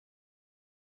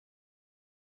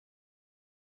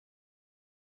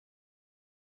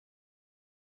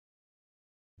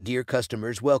Dear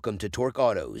customers, welcome to Torque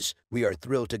Autos. We are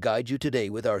thrilled to guide you today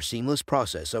with our seamless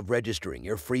process of registering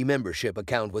your free membership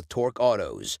account with Torque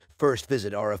Autos. First,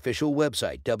 visit our official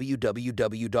website,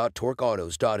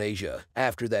 www.torqueautos.asia.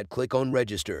 After that, click on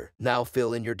Register. Now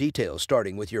fill in your details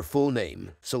starting with your full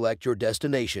name. Select your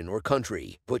destination or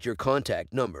country. Put your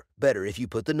contact number. Better if you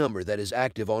put the number that is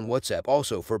active on WhatsApp,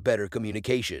 also for better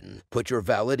communication. Put your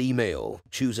valid email.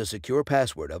 Choose a secure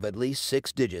password of at least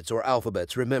 6 digits or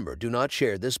alphabets. Remember, do not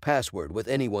share this password with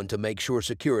anyone to make sure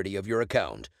security of your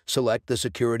account. Select the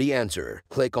security answer.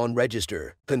 Click on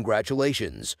Register.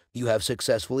 Congratulations! You have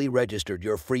successfully registered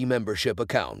your free membership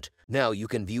account. Now you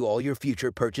can view all your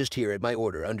future purchased here at My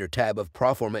Order under tab of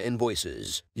Proforma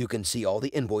Invoices. You can see all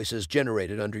the invoices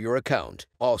generated under your account.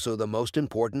 Also, the most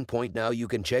important point, now you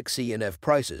can check C&F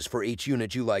prices for each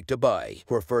unit you like to buy.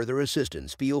 For further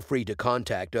assistance, feel free to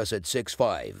contact us at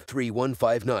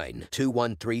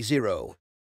 65-3159-2130.